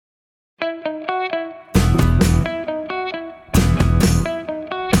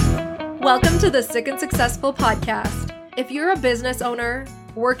Welcome to the Sick and Successful podcast. If you're a business owner,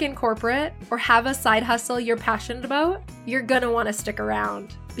 work in corporate, or have a side hustle you're passionate about, you're gonna want to stick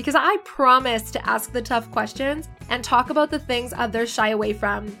around. Because I promise to ask the tough questions and talk about the things others shy away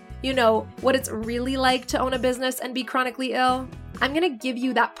from. You know, what it's really like to own a business and be chronically ill. I'm gonna give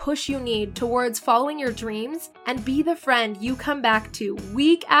you that push you need towards following your dreams and be the friend you come back to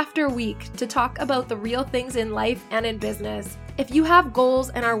week after week to talk about the real things in life and in business. If you have goals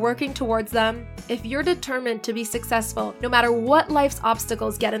and are working towards them, if you're determined to be successful, no matter what life's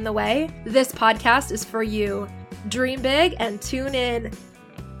obstacles get in the way, this podcast is for you. Dream big and tune in.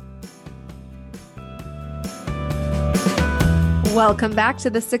 Welcome back to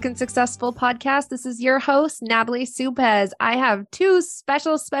the Sick and Successful podcast. This is your host, Natalie Supez. I have two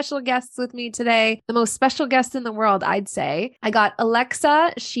special guests with me today. The most special guest in the world, I'd say. I got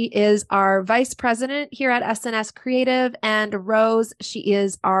Alexa. She is our vice president here at SNS Creative, and Rose. She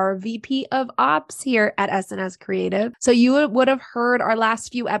is our VP of Ops here at SNS Creative. So you would have heard our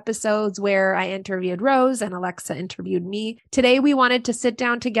last few episodes where I interviewed Rose and Alexa interviewed me. Today, we wanted to sit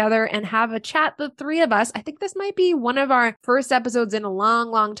down together and have a chat, the three of us. I think this might be one of our first episodes in a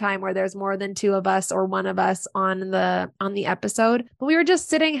long time where there's more than two of us or one of us on the episode. But we were just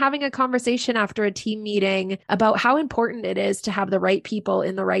sitting having a conversation after a team meeting about how important it is to have the right people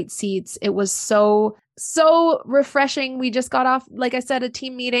in the right seats. It was so refreshing. We just got off, like I said, a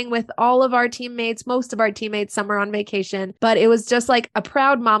team meeting with all of our teammates, most of our teammates. Some are on vacation, but it was just like a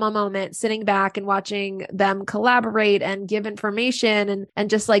proud mama moment, sitting back and watching them collaborate and give information and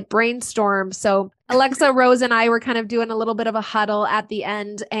just like brainstorm. So Alexa, Rose, and I were kind of doing a little bit of a huddle at the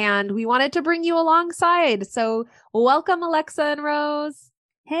end, and we wanted to bring you alongside. So welcome, Alexa and Rose.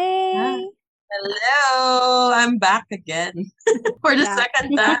 Hey. Hi. Hello, I'm back again for the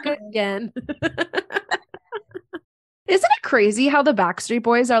second time. Again. Isn't it crazy how the Backstreet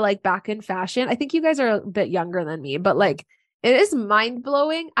Boys are like back in fashion? I think you guys are a bit younger than me, but like it is mind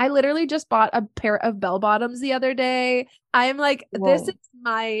blowing. I literally just bought a pair of bell bottoms the other day. I'm like, Whoa. This is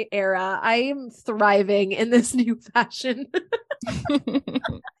my era. I am thriving in this new fashion.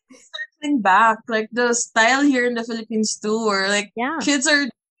 Circling back, like the style here in the Philippines too, where like kids are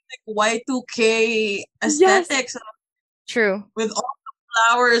like Y2K aesthetics. Yes. True. With all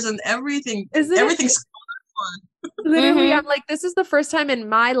the flowers and everything. Everything's colorful. Literally, I'm like, this is the first time in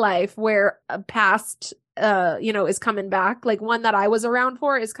my life where a past is coming back. Like one that I was around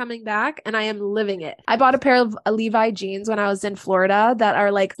for is coming back, and I am living it. I bought a pair of Levi jeans when I was in Florida that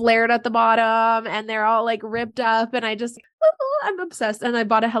are like flared at the bottom and they're all like ripped up, and I'm obsessed. And I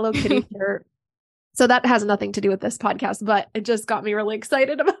bought a Hello Kitty shirt. So that has nothing to do with this podcast, but it just got me really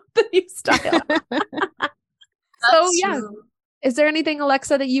excited about the new style. So yeah. True. Is there anything,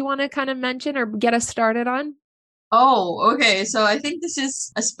 Alexa, that you want to kind of mention or get us started on? Oh, okay. So I think this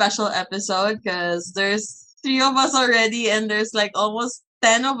is a special episode because there's 3 of us already, and there's like almost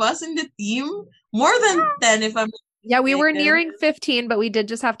 10 of us in the team. More than 10 if I'm Yeah, we were nearing 15, but we did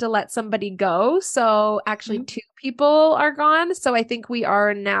just have to let somebody go. So actually 2 people are gone. So I think we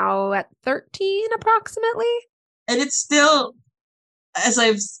are now at 13 approximately. And it's still, as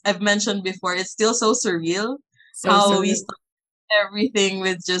I've mentioned before, it's still so surreal we started everything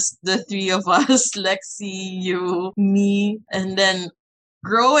with just the 3 of us, Lexi, you, me, and then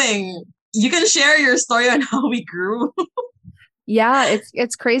growing. You can share your story on how we grew. Yeah,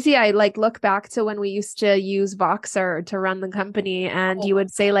 it's crazy. I like look back to when we used to use Voxer to run the company, and you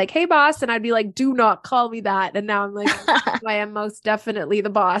would say like, "Hey boss," and I'd be like, "Do not call me that." And now I'm like, I am most definitely the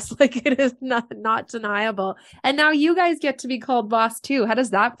boss. Like it is not deniable. And now you guys get to be called boss too. How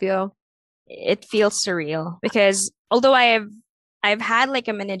does that feel? It feels surreal because although I've had like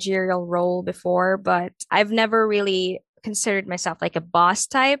a managerial role before, but I've never really considered myself like a boss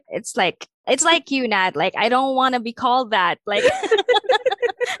type. It's like you, Nat. Like I don't want to be called that. Like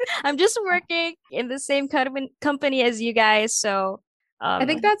I'm just working in the same company as you guys. So I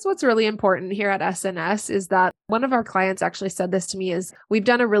think that's what's really important here at SNS is that one of our clients actually said this to me is we've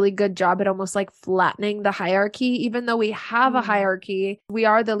done a really good job at almost like flattening the hierarchy. Even though we have a hierarchy, we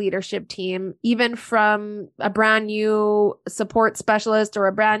are the leadership team, even from a brand new support specialist or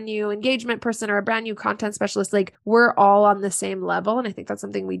a brand new engagement person or a brand new content specialist, like we're all on the same level. And I think that's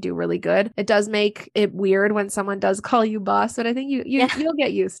something we do really good. It does make it weird when someone does call you boss, but I think you'll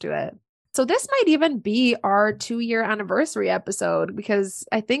get used to it. So this might even be our 2-year anniversary episode because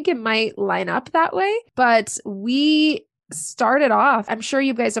I think it might line up that way. But we started off, I'm sure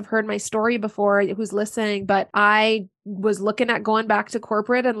you guys have heard my story before, who's listening, but I was looking at going back to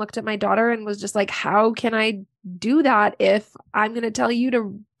corporate and looked at my daughter and was just like, how can I do that if I'm going to tell you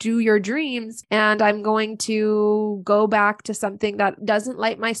to do your dreams and I'm going to go back to something that doesn't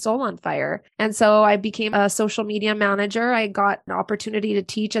light my soul on fire? And so I became a social media manager. I got an opportunity to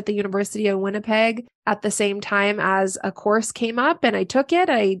teach at the University of Winnipeg at the same time as a course came up, and I took it.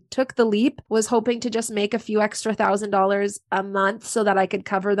 I took the leap, was hoping to just make a few extra $1,000 a month so that I could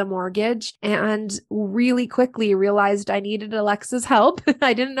cover the mortgage, and really quickly realized I needed Alexa's help.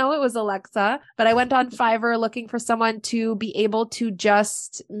 I didn't know it was Alexa, but I went on Fiverr looking for someone to be able to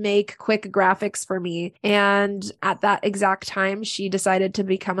just make quick graphics for me. And at that exact time, she decided to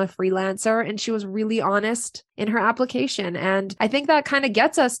become a freelancer, and she was really honest in her application. And I think that kind of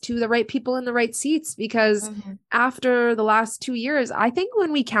gets us to the right people in the right seats, because after the last 2 years, I think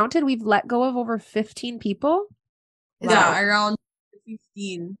when we counted, we've let go of over 15 people. Yeah, around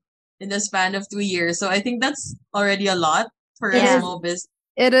 15 in the span of 2 years. So I think that's already a lot for a small business.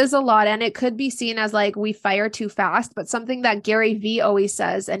 It is a lot, and it could be seen as like we fire too fast, but something that Gary Vee always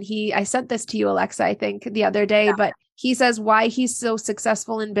says, and I sent this to you, Alexa, I think the other day, but he says why he's so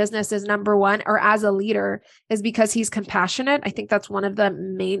successful in business is number one, or as a leader, is because he's compassionate. I think that's one of the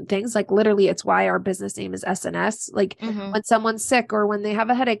main things. Like literally, it's why our business name is SNS. Like when someone's sick or when they have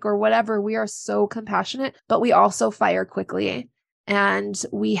a headache or whatever, we are so compassionate, but we also fire quickly. And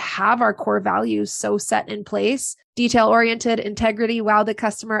we have our core values so set in place: detail-oriented, integrity, wow the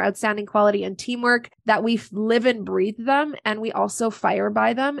customer, outstanding quality, and teamwork, that we live and breathe them. And we also fire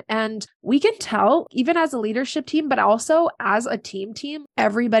by them. And we can tell, even as a leadership team, but also as a team,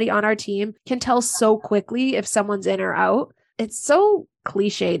 everybody on our team can tell so quickly if someone's in or out. It's so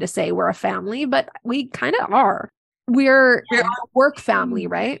cliche to say we're a family, but we kind of are. We're a work family,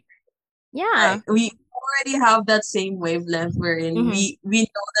 right? Yeah. We already have that same wavelength wherein we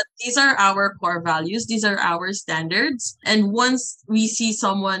know that these are our core values, these are our standards. And once we see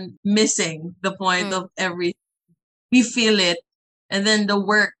someone missing the point of everything, we feel it. And then the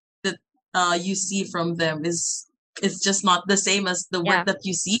work that you see from them is just not the same as the work that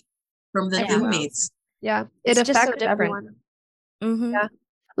you see from the teammates. Yeah, it affects everyone. Yeah.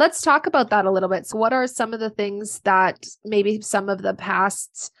 Let's talk about that a little bit. So what are some of the things that maybe some of the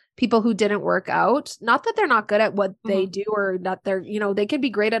past people who didn't work out, not that they're not good at what they do, or that they're, they could be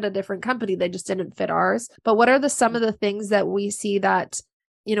great at a different company, they just didn't fit ours. But what are some of the things that we see that,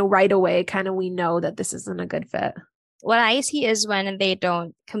 right away, kind of we know that this isn't a good fit? What I see is when they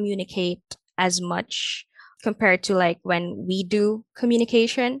don't communicate as much compared to like when we do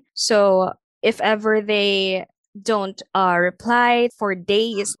communication. So if ever they don't reply for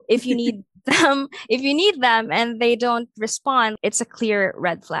days, if you need them and they don't respond, it's a clear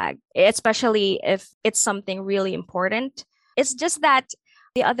red flag, especially if it's something really important. It's just that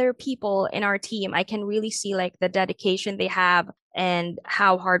the other people in our team, I can really see like the dedication they have and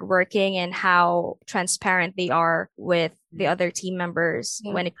how hardworking and how transparent they are with the other team members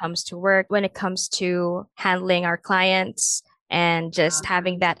when it comes to work, when it comes to handling our clients, and just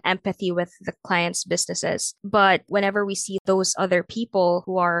having that empathy with the clients' businesses. But whenever we see those other people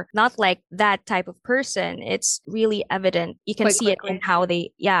who are not like that type of person, it's really evident. You can see it in how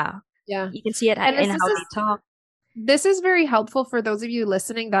they, you can see it in how they talk. This is very helpful for those of you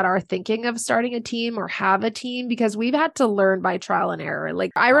listening that are thinking of starting a team or have a team, because we've had to learn by trial and error.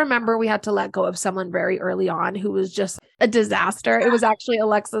 Like I remember we had to let go of someone very early on who was just a disaster. It was actually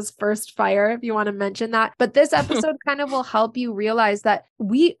Alexa's first fire, if you want to mention that. But this episode kind of will help you realize that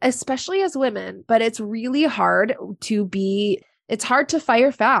we, especially as women, but it's really hard it's hard to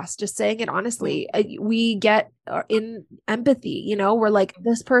fire fast, just saying it honestly. We get in empathy, we're like,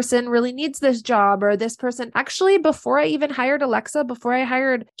 this person really needs this job, or this person. Actually, before I even hired Alexa, before I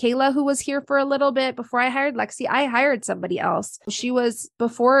hired Kayla, who was here for a little bit, before I hired Lexi, I hired somebody else. She was,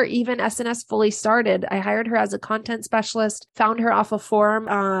 before even SNS fully started, I hired her as a content specialist, found her off a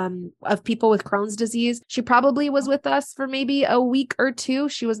forum of people with Crohn's disease. She probably was with us for maybe a week or two.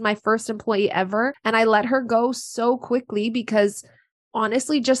 She was my first employee ever. And I let her go so quickly because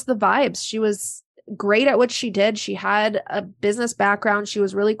honestly, just the vibes. She was great at what she did. She had a business background. She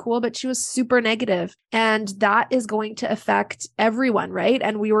was really cool, but she was super negative. And that is going to affect everyone, right?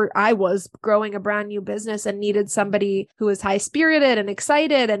 And I was growing a brand new business and needed somebody who was high spirited and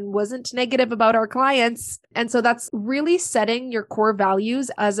excited and wasn't negative about our clients. And so that's really setting your core values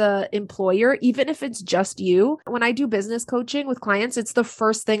as a employer, even if it's just you. When I do business coaching with clients, it's the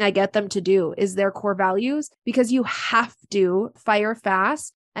first thing I get them to do is their core values, because you have to fire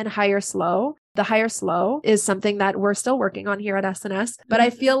fast and hire slow. The hire slow is something that we're still working on here at SNS, but I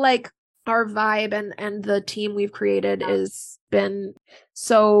feel like our vibe and the team we've created has been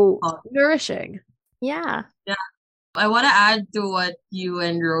so nourishing. Yeah. I want to add to what you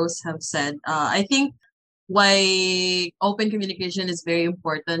and Rose have said. I think why open communication is very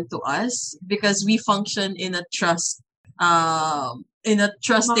important to us because we function in a trusting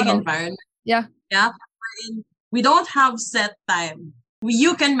Model. environment. Yeah. Yeah. We don't have set time.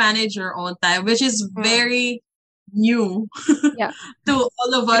 You can manage your own time, which is very new Yeah. to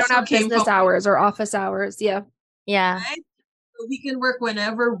all of We us don't have who came business from hours or office hours. Yeah. Yeah. right? So we can work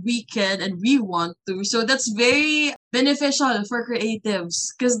whenever we can and we want to. So that's very beneficial for creatives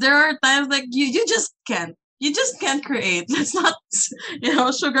because there are times like you just can't. You just can't create. Let's not,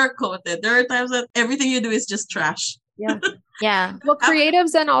 sugarcoat it. There are times that everything you do is just trash. Yeah. Yeah. Well,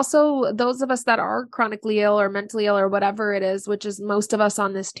 creatives and also those of us that are chronically ill or mentally ill or whatever it is, which is most of us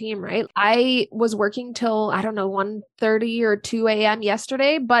on this team, right? I was working till, I don't know, 1:30 or 2 a.m.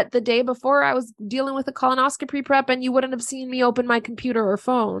 yesterday, but the day before I was dealing with a colonoscopy prep and you wouldn't have seen me open my computer or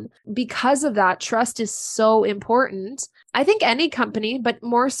phone. Because of that, trust is so important. I think any company, but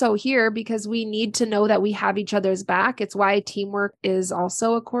more so here because we need to know that we have each other's back. It's why teamwork is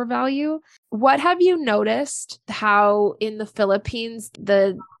also a core value. What have you noticed how in the Philippines,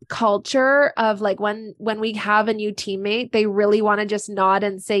 the culture of like when we have a new teammate, they really want to just nod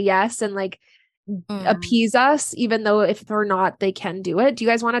and say yes and like appease us, even though if they're not, they can do it. Do you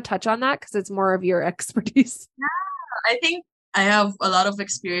guys want to touch on that? Because it's more of your expertise. I think I have a lot of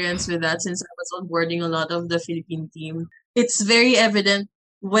experience with that since I was onboarding a lot of the Philippine team. It's very evident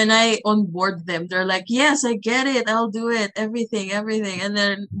when I onboard them. They're like, yes, I get it. I'll do it. Everything. And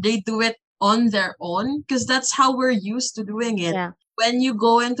then they do it on their own because that's how we're used to doing it. Yeah. When you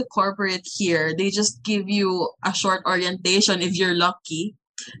go into corporate here, they just give you a short orientation if you're lucky.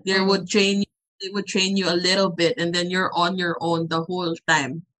 They would train you a little bit and then you're on your own the whole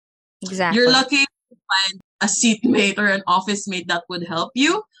time. Exactly. You're lucky to find a seatmate or an office mate that would help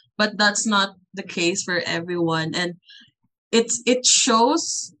you, but that's not the case for everyone. And it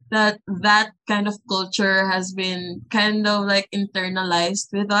shows that kind of culture has been kind of like internalized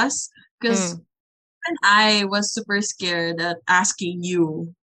with us because when I was super scared at asking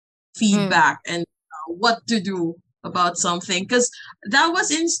you feedback and what to do about something because that was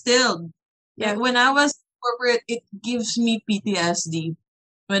instilled. Yeah. When I was corporate, it gives me PTSD.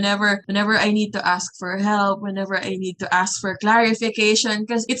 Whenever I need to ask for help, whenever I need to ask for clarification,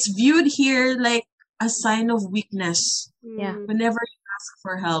 because it's viewed here like a sign of weakness. Yeah. Whenever you ask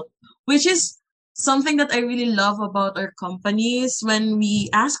for help, which is something that I really love about our companies. When we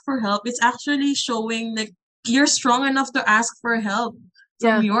ask for help, it's actually showing like you're strong enough to ask for help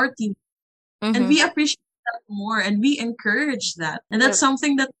from your team. And we appreciate that more and we encourage that. And that's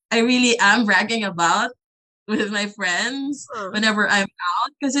something that I really am bragging about with my friends whenever I'm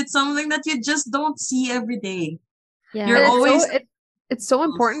out because it's something that you just don't see every day. Yeah. You're always it's so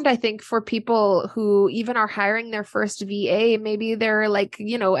important, I think, for people who even are hiring their first VA. Maybe they're like,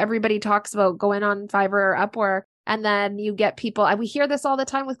 everybody talks about going on Fiverr or Upwork. And then you get people, we hear this all the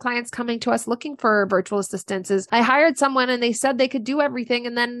time with clients coming to us looking for virtual assistants is I hired someone and they said they could do everything.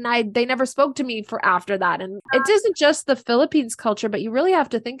 And then they never spoke to me for after that. And it isn't just the Philippines culture, but you really have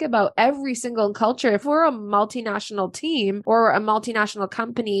to think about every single culture. If we're a multinational team or a multinational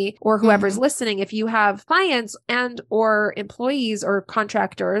company or whoever's listening, if you have clients and or employees or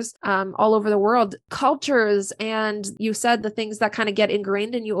contractors all over the world, cultures, and you said the things that kind of get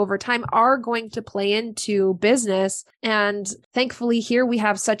ingrained in you over time are going to play into business. And thankfully here we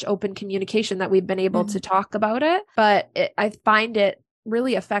have such open communication that we've been able to talk about it. But I find it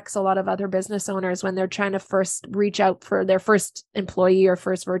really affects a lot of other business owners when they're trying to first reach out for their first employee or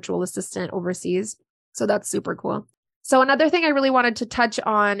first virtual assistant overseas. So that's super cool. So another thing I really wanted to touch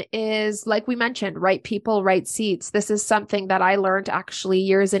on is, like we mentioned, right people, right seats. This is something that I learned actually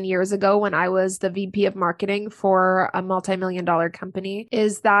years and years ago when I was the VP of marketing for a multi-million-dollar company,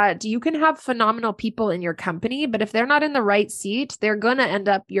 is that you can have phenomenal people in your company, but if they're not in the right seat, they're going to end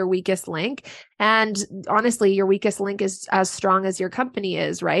up your weakest link. And honestly, your weakest link is as strong as your company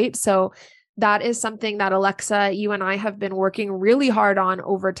is, right? So that is something that Alexa, you and I have been working really hard on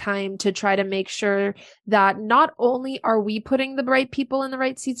over time to try to make sure that not only are we putting the right people in the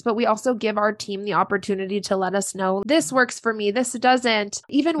right seats, but we also give our team the opportunity to let us know this works for me, this doesn't.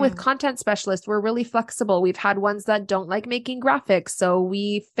 Even with content specialists, we're really flexible. We've had ones that don't like making graphics, so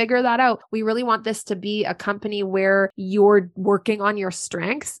we figure that out. We really want this to be a company where you're working on your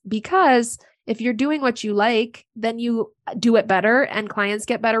strengths, because if you're doing what you like, then you do it better and clients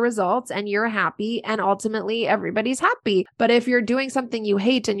get better results and you're happy and ultimately everybody's happy. But if you're doing something you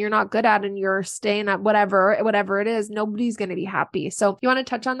hate and you're not good at and you're staying at whatever it is, nobody's going to be happy. So you want to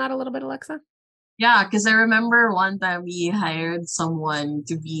touch on that a little bit, Alexa? Yeah, because I remember one time we hired someone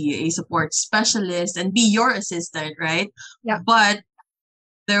to be a support specialist and be your assistant, right? Yeah. But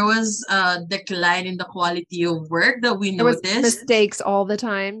there was a decline in the quality of work that we There was noticed. mistakes all the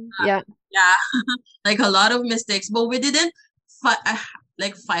time. Yeah. Yeah, like a lot of mistakes, but we didn't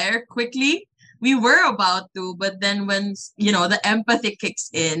like fire quickly. We were about to, but then when the empathy kicks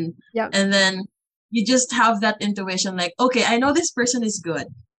in, Yeah. and then you just have that intuition, like, okay, I know this person is good,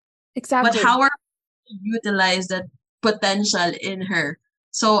 but Exactly. how are we to utilize that potential in her?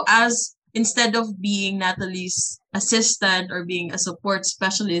 So as instead of being Natalie's assistant or being a support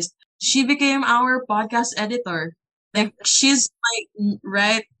specialist, she became our podcast editor. Yeah. Like she's my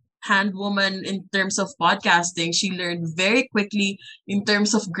right hand woman in terms of podcasting. She learned very quickly in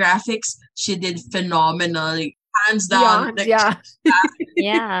terms of graphics. She did phenomenally, hands down. Beyond, Like yeah.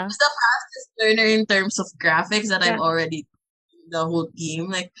 Yeah. she's the fastest learner in terms of graphics that Yeah. I've already the whole team.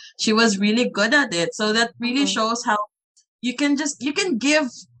 Like she was really good at it. So that really Mhm. shows how you can give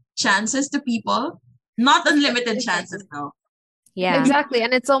chances to people. Not unlimited chances though. Yeah. Exactly.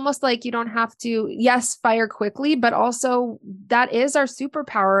 And it's almost like you don't have to, yes, fire quickly, but also that is our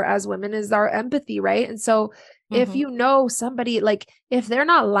superpower as women is our empathy, right? And so if Mhm. you know somebody, like if they're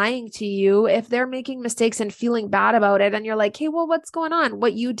not lying to you, if they're making mistakes and feeling bad about it, and you're like, hey, well, what's going on?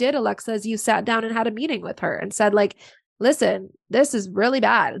 What you did, Alexa, is you sat down and had a meeting with her and said, like, listen, this is really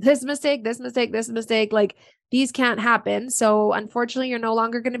bad. This mistake, this mistake, this mistake, like these can't happen. So unfortunately, you're no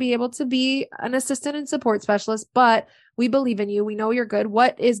longer going to be able to be an assistant and support specialist, but we believe in you. We know you're good.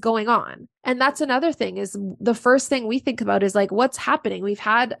 What is going on? And that's another thing is the first thing we think about is like, what's happening? We've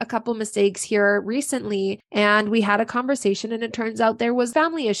had a couple mistakes here recently and we had a conversation and it turns out there was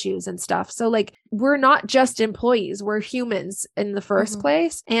family issues and stuff. So like, we're not just employees, we're humans in the first Mhm.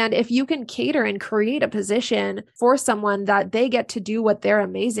 place. And if you can cater and create a position for someone that they get to do what they're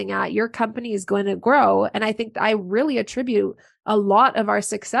amazing at, your company is going to grow. And I think I really attribute a lot of our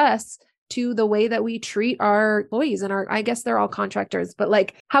success to the way that we treat our employees and I guess they're all contractors, but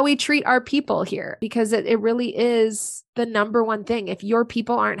like how we treat our people here, because it really is the number one thing. If your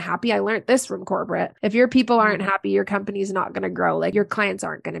people aren't happy, I learned this from corporate. If your people aren't happy, your company's not going to grow. Like your clients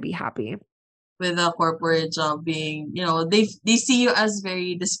aren't going to be happy. With a corporate job being, they see you as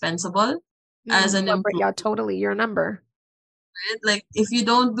very dispensable as an Corporate, employee. yeah, totally. Your number. Like if you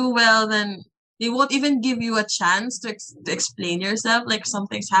don't do well, then they won't even give you a chance to explain yourself. Like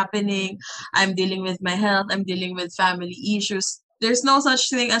something's happening. I'm dealing with my health. I'm dealing with family issues. There's no such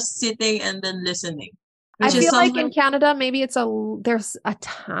thing as sitting and then listening, I which is feel like in something. Canada, maybe there's a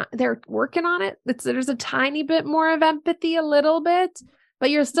time they're working on it. There's a tiny bit more of empathy, a little bit, but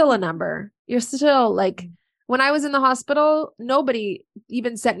you're still a number. You're still like, when I was in the hospital, nobody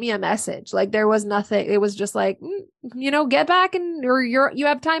even sent me a message. Like there was nothing. It was just like, get back and you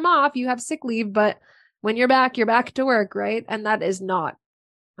have time off, you have sick leave, but when you're back to work, right? And that is not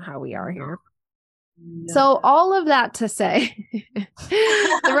how we are here. Yeah. So all of that to say,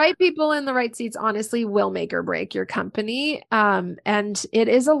 the right people in the right seats honestly will make or break your company. And it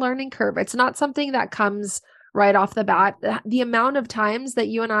is a learning curve. It's not something that comes right off the bat. The amount of times that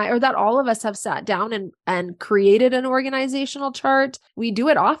you and I, or that all of us have sat down and created an organizational chart, we do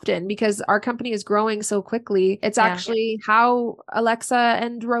it often because our company is growing so quickly. It's actually how Alexa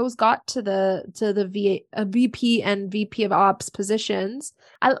and Rose got to the VP and VP of Ops positions.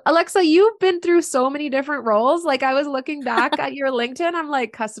 Alexa, you've been through so many different roles. Like I was looking back at your LinkedIn, I'm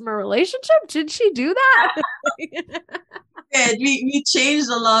like, customer relationship? Did she do that? Yeah, we changed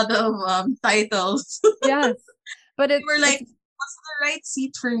a lot of titles. Yes. But We were like, what's the right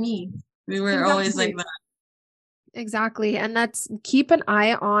seat for me? We were always like that. Exactly. And that's keep an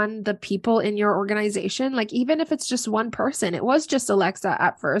eye on the people in your organization. Like, even if it's just one person, it was just Alexa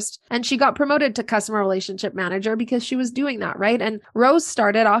at first, and she got promoted to customer relationship manager because she was doing that. Right. And Rose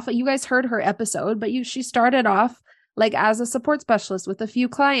started off, you guys heard her episode, but she started off like as a support specialist with a few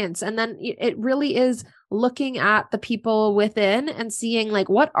clients. And then it really is looking at the people within and seeing like,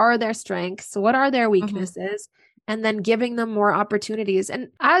 what are their strengths? What are their weaknesses? And then giving them more opportunities. And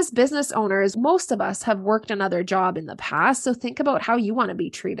as business owners, most of us have worked another job in the past. So think about how you want to be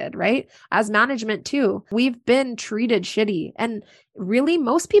treated, right? As management too, we've been treated shitty. And really,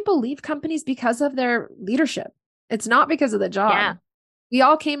 most people leave companies because of their leadership. It's not because of the job. Yeah. We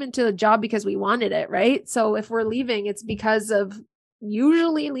all came into a job because we wanted it, right? So if we're leaving, it's because of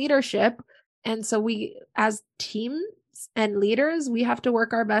usually leadership. And so we, as teams and leaders, we have to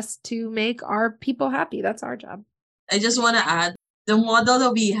work our best to make our people happy. That's our job. I just want to add, the model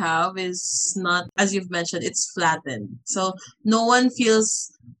that we have is not, as you've mentioned, it's flattened. So no one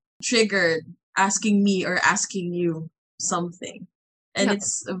feels triggered asking me or asking you something. And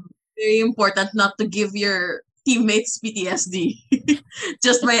it's very important not to give your teammates PTSD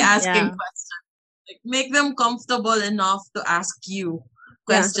just by asking Yeah. questions. Like, make them comfortable enough to ask you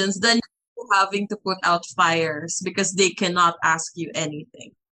Yeah. questions than you having to put out fires because they cannot ask you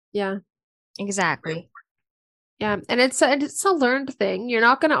anything. Yeah. Exactly. Yeah. And it's a learned thing. You're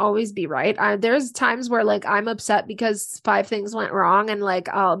not going to always be right. There's times where like I'm upset because 5 things went wrong and like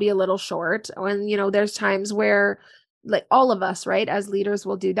I'll be a little short. And, there's times where like all of us, right, as leaders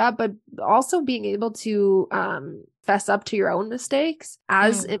will do that, but also being able to fess up to your own mistakes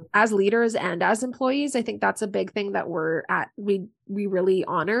as leaders and as employees. I think that's a big thing that we really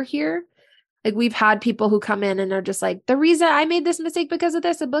honor here. Like we've had people who come in and are just like, the reason I made this mistake because of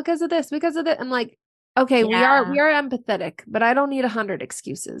this and because of this, because of that. I'm like, okay, we are empathetic, but I don't need 100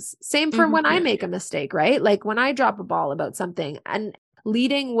 excuses. Same for when I make a mistake, right? Like when I drop a ball about something, and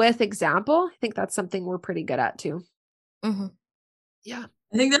leading with example, I think that's something we're pretty good at too. Yeah.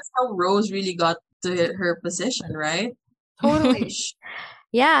 I think that's how Rose really got to her position, right? Totally.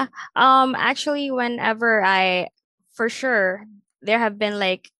 Yeah. Actually, whenever for sure, there have been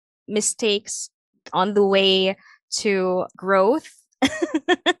like mistakes on the way to growth.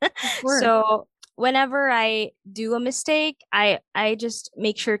 So whenever I do a mistake, I just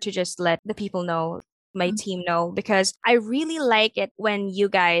make sure to just let the people know, my team know, because I really like it when you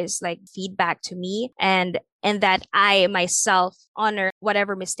guys like feedback to me and that I myself honor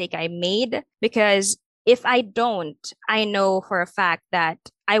whatever mistake I made, because if I don't, I know for a fact that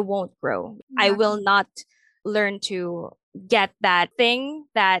I won't grow. Exactly. I will not learn to get that thing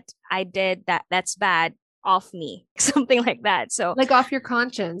that I did that's bad off me, something like that. So like off your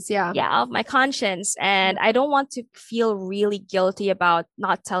conscience. Yeah. Yeah, off my conscience. And I don't want to feel really guilty about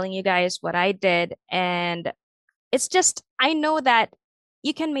not telling you guys what I did. And it's just, I know that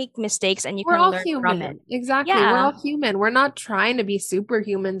you can make mistakes and we're can all learn human. from it. Exactly. Yeah. We're all human. We're not trying to be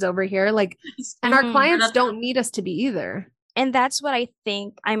superhumans over here. Like, and our clients don't need us to be either. And that's what I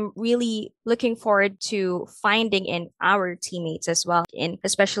think I'm really looking forward to finding in our teammates as well,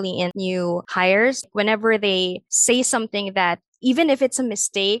 especially in new hires. Whenever they say something that, even if it's a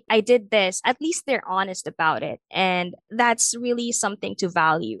mistake, I did this, at least they're honest about it. And that's really something to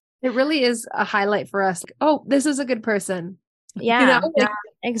value. It really is a highlight for us. Oh, this is a good person. Yeah,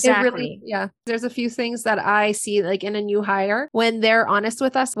 exactly. There's a few things that I see like in a new hire when they're honest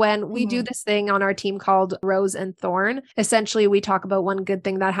with us. When we do this thing on our team called Rose and Thorn, essentially we talk about one good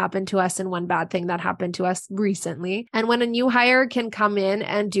thing that happened to us and one bad thing that happened to us recently. And when a new hire can come in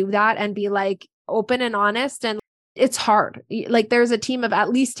and do that and be like open and honest, and it's hard. Like there's a team of at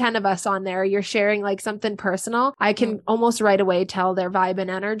least 10 of us on there. You're sharing like something personal. I can almost right away tell their vibe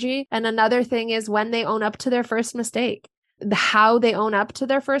and energy. And another thing is when they own up to their first mistake. How they own up to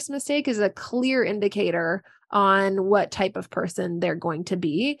their first mistake is a clear indicator on what type of person they're going to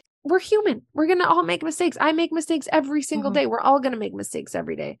be. We're human. We're going to all make mistakes. I make mistakes every single day. We're all going to make mistakes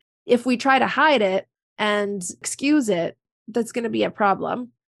every day. If we try to hide it and excuse it, that's going to be a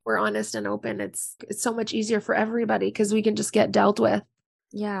problem. We're honest and open. It's so much easier for everybody because we can just get dealt with.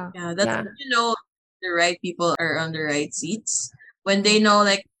 Yeah. That's the right people are on the right seats when they know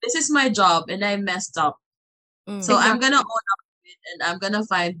like this is my job and I messed up. So I'm gonna own up to it and I'm gonna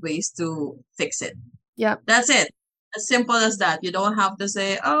find ways to fix it. Yeah. That's it. As simple as that. You don't have to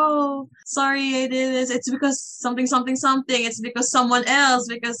say, oh, sorry, I did this. It's because something. It's because someone else.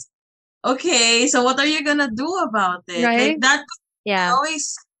 Because, okay, so what are you gonna do about it? Right? Like that.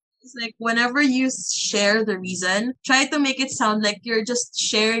 Always. It's like whenever you share the reason, try to make it sound like you're just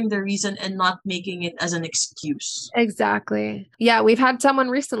sharing the reason and not making it as an excuse. Exactly. Yeah, we've had someone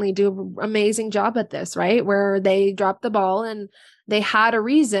recently do an amazing job at this, right? Where they dropped the ball and they had a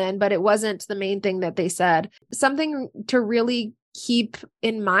reason, but it wasn't the main thing that they said. Something to really keep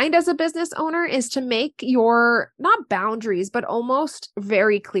in mind as a business owner is to make your not boundaries, but almost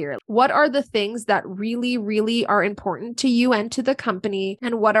very clear. What are the things that really, really are important to you and to the company?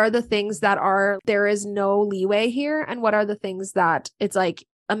 And what are the things that there is no leeway here? And what are the things that it's like,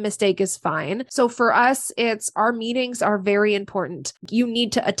 a mistake is fine. So for us, it's our meetings are very important. You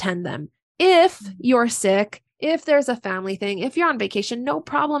need to attend them. If you're sick, if there's a family thing, if you're on vacation, no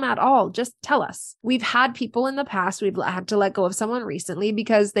problem at all. Just tell us. We've had people in the past, we've had to let go of someone recently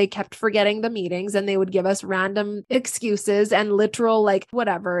because they kept forgetting the meetings and they would give us random excuses and literal, like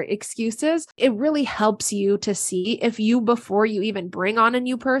whatever excuses. It really helps you to see before you even bring on a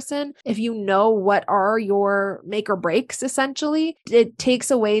new person, if you know what are your make or breaks, essentially, it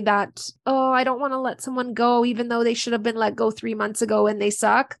takes away that, oh, I don't want to let someone go, even though they should have been let go 3 months ago and they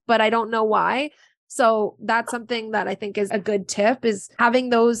suck, but I don't know why. So that's something that I think is a good tip, is having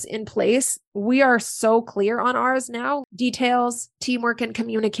those in place. We are so clear on ours now: details, teamwork and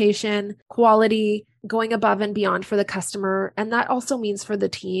communication, quality, going above and beyond for the customer. And that also means for the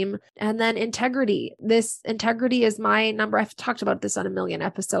team. And then integrity. This integrity is my number. I've talked about this on a million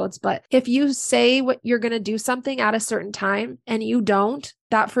episodes, but if you say what you're going to do something at a certain time and you don't,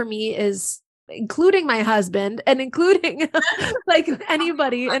 that for me is, including my husband and including like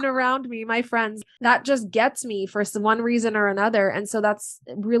anybody and around me, my friends, that just gets me for some one reason or another. And so that's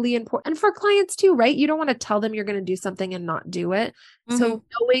really important. And for clients too, right? You don't want to tell them you're going to do something and not do it. So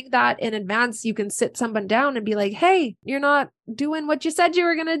knowing that in advance, you can sit someone down and be like, hey, you're not doing what you said you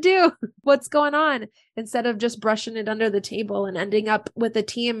were going to do. What's going on? Instead of just brushing it under the table and ending up with a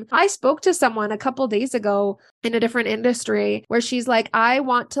team. I spoke to someone a couple days ago in a different industry where she's like, I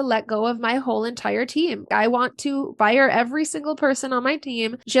want to let go of my whole entire team. I want to fire every single person on my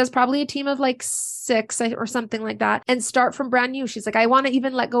team. She has probably a team of like 6 or something like that, and start from brand new. She's like, I want to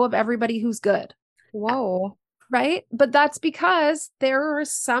even let go of everybody who's good. Whoa. Right. But that's because there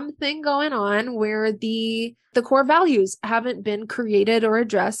is something going on where the core values haven't been created or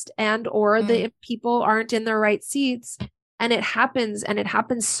addressed, and or the people aren't in their right seats. And it happens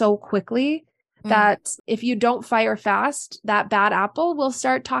so quickly that if you don't fire fast, that bad apple will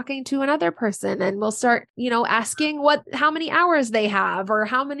start talking to another person and will start, asking how many hours they have or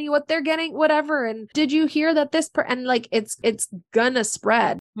what they're getting, whatever. And did you hear that and like, it's gonna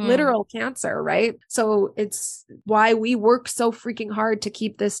spread. Literal cancer, right? So it's why we work so freaking hard to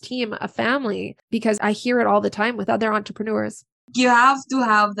keep this team a family, because I hear it all the time with other entrepreneurs. You have to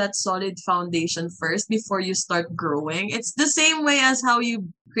have that solid foundation first before you start growing. It's the same way as how you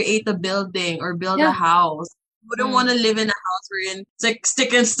create a building or build a house. You wouldn't want to live in a house where it's like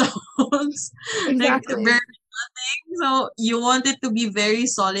stick and stones. Exactly. Like, very nothing. So you want it to be very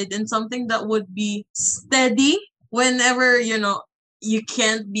solid and something that would be steady whenever, you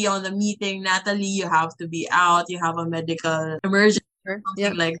can't be on the meeting. Natalie, you have to be out. You have a medical emergency or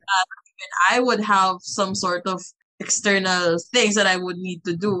something like that. Even I would have some sort of external things that I would need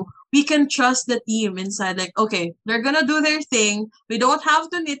to do. We can trust the team inside, like, okay, they're gonna do their thing. We don't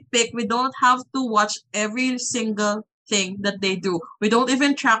have to nitpick. We don't have to watch every single thing that they do. We don't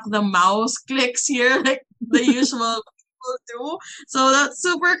even track the mouse clicks here like the usual people do. So that's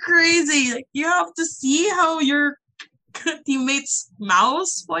super crazy. Like, you have to see how your teammates'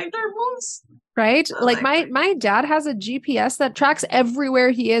 mouse pointer moves. Right? Like my dad has a GPS that tracks everywhere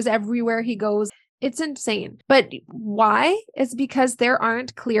he is, everywhere he goes. It's insane. But why? It's because there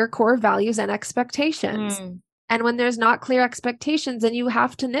aren't clear core values and expectations. And when there's not clear expectations, then you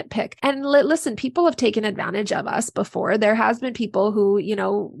have to nitpick. And listen, people have taken advantage of us before. There has been people who,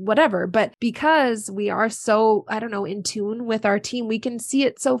 whatever. But because we are so, in tune with our team, we can see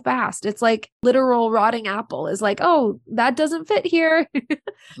it so fast. It's like literal rotting apple is like, oh, that doesn't fit here.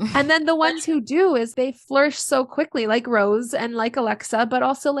 And then the ones who do is they flourish so quickly, like Rose and like Alexa, but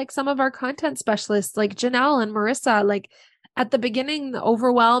also like some of our content specialists like Janelle and Marissa. Like, at the beginning, the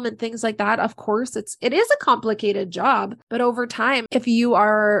overwhelm and things like that, of course, it is a complicated job, but over time, if you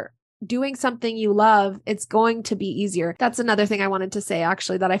are doing something you love, it's going to be easier. That's another thing I wanted to say,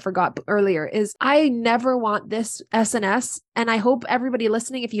 actually, that I forgot earlier, is I never want this SNS, and I hope everybody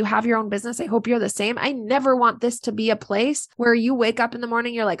listening, if you have your own business, I hope you're the same. I never want this to be a place where you wake up in the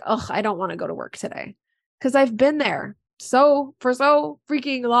morning, you're like, oh, I don't want to go to work today. Because I've been there. For so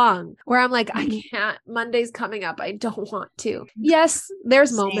freaking long, where I'm like, I can't, Monday's coming up. I don't want to. Yes,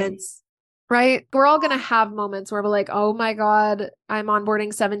 there's moments, right? We're all going to have moments where we're like, oh my God, I'm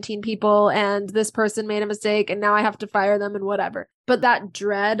onboarding 17 people and this person made a mistake and now I have to fire them and whatever. But that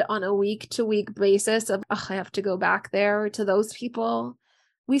dread on a week-to-week basis of, I have to go back there to those people.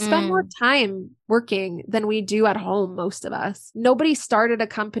 We spend more time working than we do at home, most of us. Nobody started a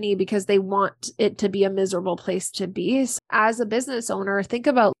company because they want it to be a miserable place to be. So as a business owner, think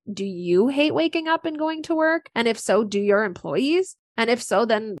about, do you hate waking up and going to work? And if so, do your employees? And if so,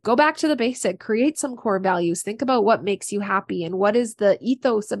 then go back to the basic, create some core values. Think about what makes you happy and what is the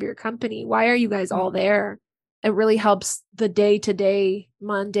ethos of your company? Why are you guys all there? It really helps the day-to-day,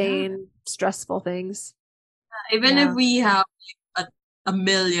 mundane, stressful things. Even if we have a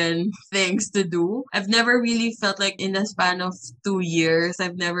million things to do, I've never really felt like in the span of 2 years,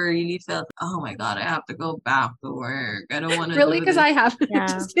 I've never really felt, oh my God, I have to go back to work. I don't want to really, do because this. I have. Yeah.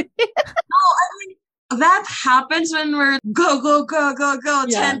 Just kidding. That happens when we're go,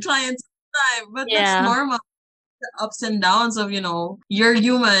 Yeah. 10 clients at a time. But that's normal. The ups and downs of, you're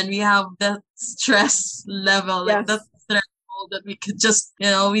human. We have that stress level, like that threshold that we could just,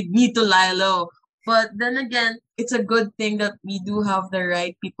 we need to lie low. But then again, it's a good thing that we do have the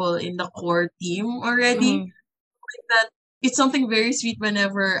right people in the core team already. Mhm. That it's something very sweet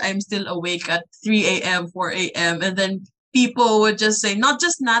whenever I'm still awake at 3 a.m., 4 a.m. And then people would just say, not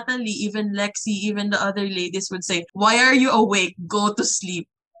just Natalie, even Lexi, even the other ladies would say, why are you awake? Go to sleep.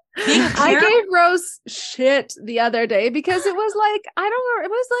 I gave Rose shit the other day because it was like, I don't know, it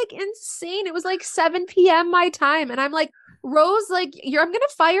was like insane. It was like 7 p.m. my time. And I'm like, Rose, like, I'm going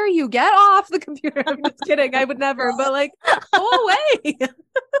to fire you. Get off the computer. I'm just kidding. I would never, but like, go away.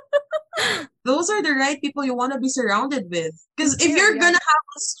 Those are the right people you want to be surrounded with. Because if you're going to have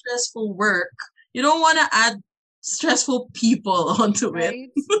a stressful work, you don't want to add stressful people onto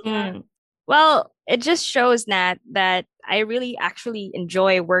it. Well, it just shows, Nat, that I really actually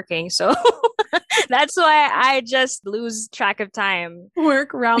enjoy working. So that's why I just lose track of time.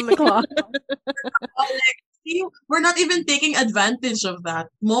 Work round the clock. We're not even taking advantage of that.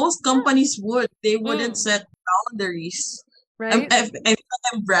 Most companies would. They wouldn't set boundaries. Right? I feel like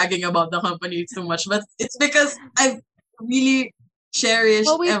I'm bragging about the company too much, but it's because I've really cherished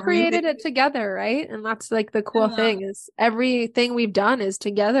well, we everything. created it together, right? And that's like the cool thing is everything we've done is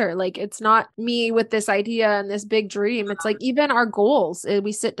together. Like it's not me with this idea and this big dream. It's like even our goals.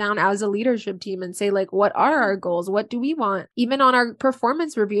 We sit down as a leadership team and say like, what are our goals? What do we want? Even on our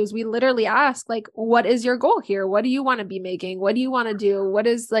performance reviews, we literally ask like, what is your goal here? What do you want to be making? What do you want to do? What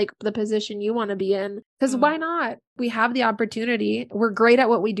is like the position you want to be in? Because why not? We have the opportunity. We're great at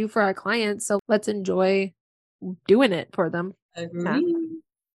what we do for our clients. So let's enjoy doing it for them. Agree.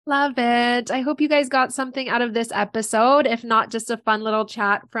 Love it. I hope you guys got something out of this episode. If not, just a fun little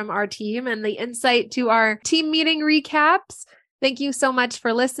chat from our team and the insight to our team meeting recaps. Thank you so much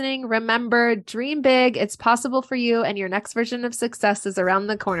for listening. Remember, dream big. It's possible for you, and your next version of success is around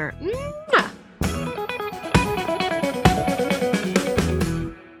the corner. Mwah!